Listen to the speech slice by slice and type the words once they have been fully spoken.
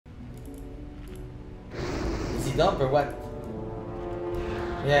he dumb or what?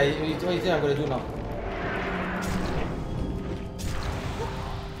 Yeah, what do you think I'm gonna do now?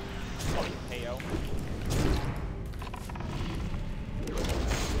 Fucking Payo.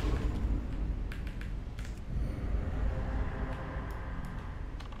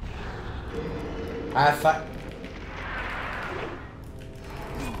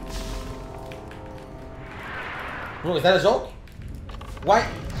 Bro, is that a joke? Why?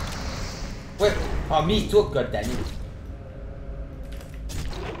 Wait, oh, me too, goddammit.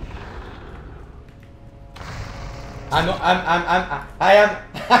 I am.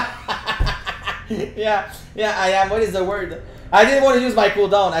 yeah, I am. What is the word? I didn't want to use my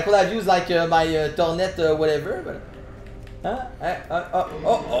cooldown. I could have used like my tornet whatever, but. Huh?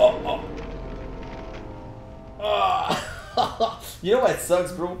 You know what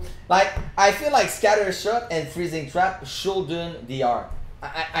sucks, bro? Like, I feel like Scatter Shot and Freezing Trap shouldn't DR.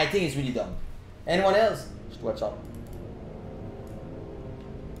 I think it's really dumb. Anyone else? Just watch out.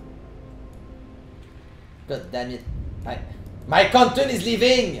 God damn it. My content is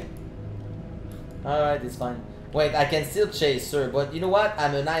leaving! Alright, it's fine. Wait, I can still chase, sir, but you know what?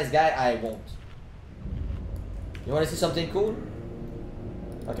 I'm a nice guy, I won't. You wanna see something cool?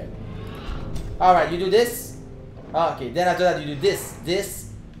 Okay. Alright, you do this. Okay, then after that you do this.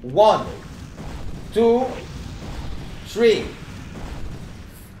 This. 1, 2, 3.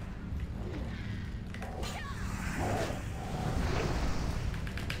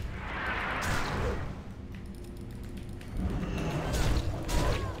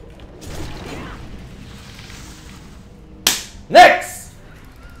 Next!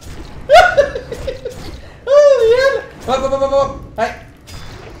 Oh, yeah! Up. Hey!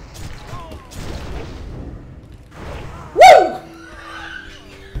 Woo!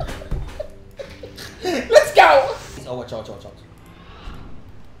 Let's go! Oh, watch out.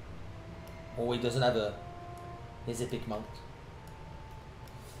 Oh, he doesn't have his epic mount.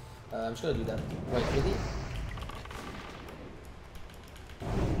 I'm just gonna do that. Wait, really?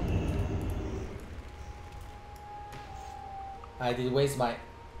 I did waste my...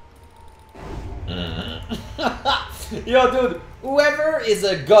 Yo, dude, whoever is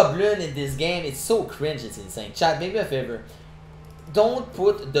a goblin in this game, it's so cringe, it's insane. Chat, make me a favor. Don't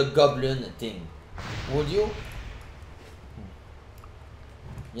put the goblin thing. Would you?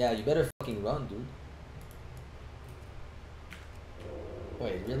 Yeah, you better fucking run, dude.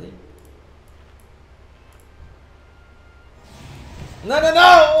 Wait, really?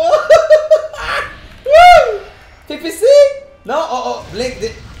 No! Woo! PPC? No,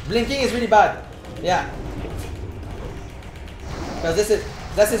 blinking is really bad. Yeah. Because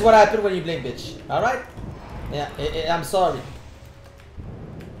this is what happened when you blink, bitch. Alright? Yeah, I'm sorry.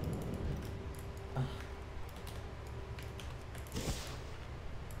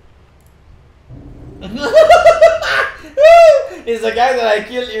 He's the guy that I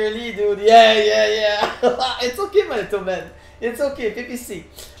killed early, dude. Yeah. It's okay, my little man. It's okay, PPC.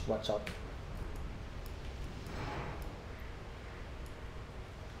 Watch out.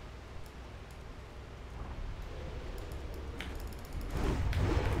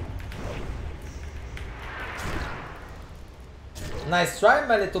 Nice try,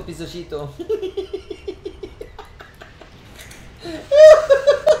 my little pisochito.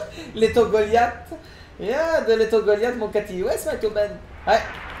 Little Goliath. Yeah, the little Goliath, mon catty. Where's my little man? Hi.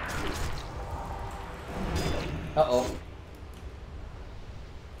 Uh-oh.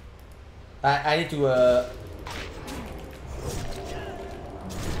 I need to,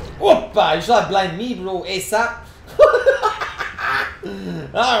 Whoopa! You should have blind me, bro. ASAP.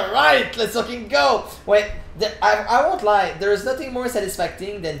 Alright, let's fucking go. Wait, I won't lie. There is nothing more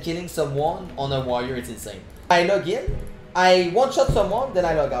satisfying than killing someone on a warrior. It's insane. I log in, I one-shot someone, then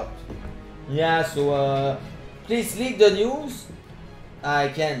I log out. Yeah, so please leak the news. I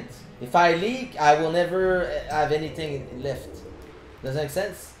can't. If I leak, I will never have anything left. Does that make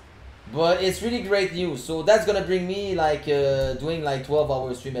sense? But it's really great news. So that's gonna bring me like doing like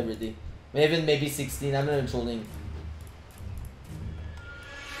 12-hour stream every day. Maybe 16. I'm not trolling.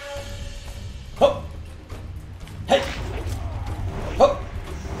 Hop! Hey! Hop!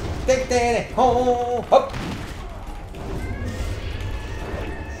 Take that! Hop! Hop!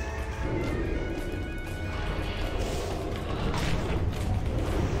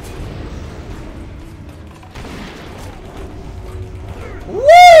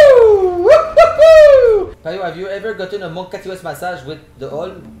 Woo! Woo-hoo-hoo! Payo, have you ever gotten a Moncatiwas massage with the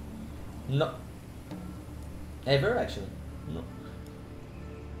all? No. Ever, actually? No.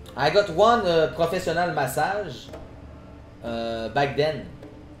 I got one professional massage back then.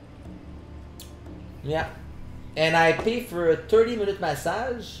 Yeah. And I pay for a 30-minute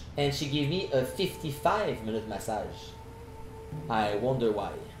massage, and she gave me a 55-minute massage. I wonder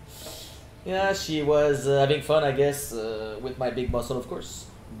why. Yeah, she was having fun, I guess, with my big muscle, of course.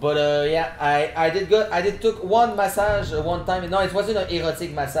 But yeah, I did took one massage one time. No, it wasn't an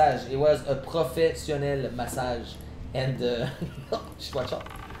erotic massage. It was a professionnel massage. And watch out.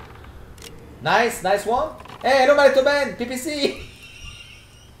 Nice one. Hey, hello, Malito Man, PPC.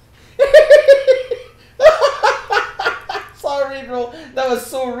 Sorry, bro. That was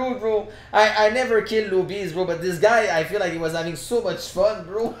so rude, bro. I never killed Lubies, bro. But this guy, I feel like he was having so much fun,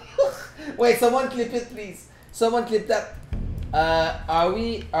 bro. Wait, someone clip it, please. Someone clip that. Are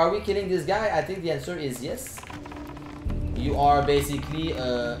we killing this guy? I think the answer is yes. You are basically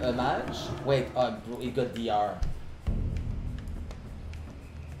a mage. Wait, bro, he got DR.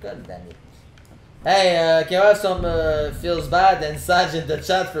 God damn it. Hey, can I have some feels bad and Saj in the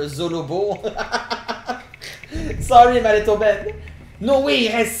chat for Zolobo? Sorry, Malito Ben. No way, he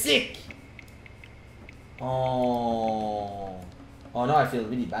has sick. Oh no, I feel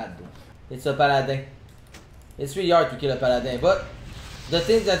really bad though. It's a paladin. It's really hard to kill a paladin, but the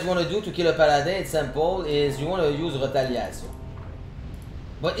thing that you want to do to kill a paladin, it's simple, is you want to use retaliation.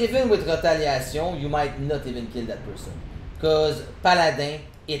 But even with retaliation, you might not even kill that person. Because paladin,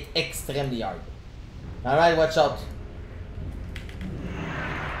 it's extremely hard. Alright, watch out.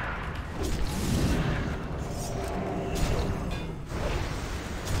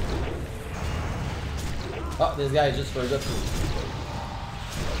 Oh, this guy just forgot to.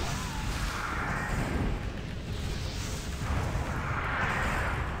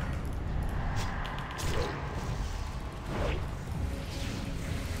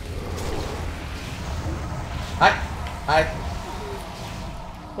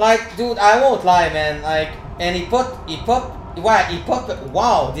 Like, dude, I won't lie, man. Like, and he popped.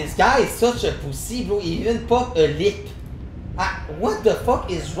 Wow, this guy is such a pussy, bro. He even popped a lip. What the fuck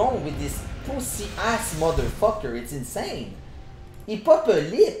is wrong with this pussy ass motherfucker? It's insane. He popped a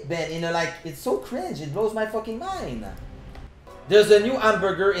lip, man. You know, like, it's so cringe. It blows my fucking mind. There's a new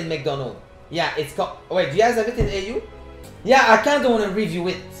hamburger in McDonald's. Yeah, it's called. Wait, do you guys have it in AU? Yeah, I kind of want to review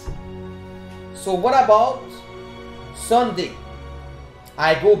it. So what about Sunday?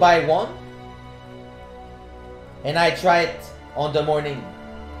 I go buy one and I try it on the morning.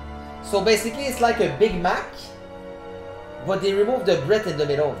 So basically it's like a Big Mac, but they remove the bread in the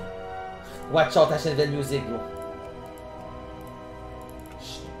middle. Watch out, achète the music, bro.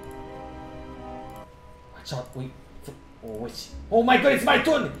 Watch out, wait. Oh, wait. Oh my god, it's my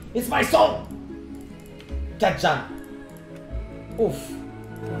tune! It's my song! Cat jam. Oof.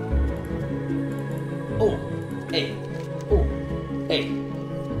 Oh, hey. Oh, hey.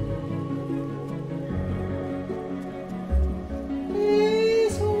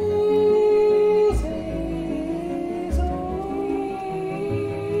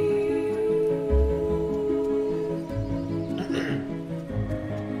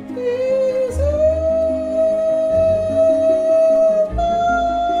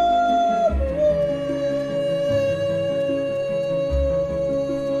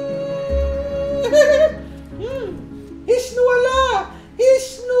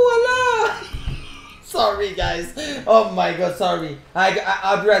 Sorry guys. Oh my god, sorry.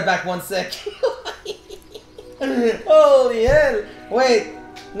 I'll be right back, 1 sec. Holy hell. Wait.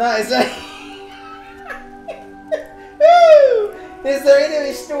 No, is there... Is there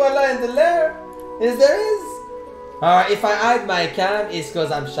any Ishnuala in the lair? Is there is? Alright, if I hide my cam, it's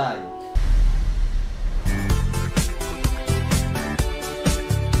because I'm shy.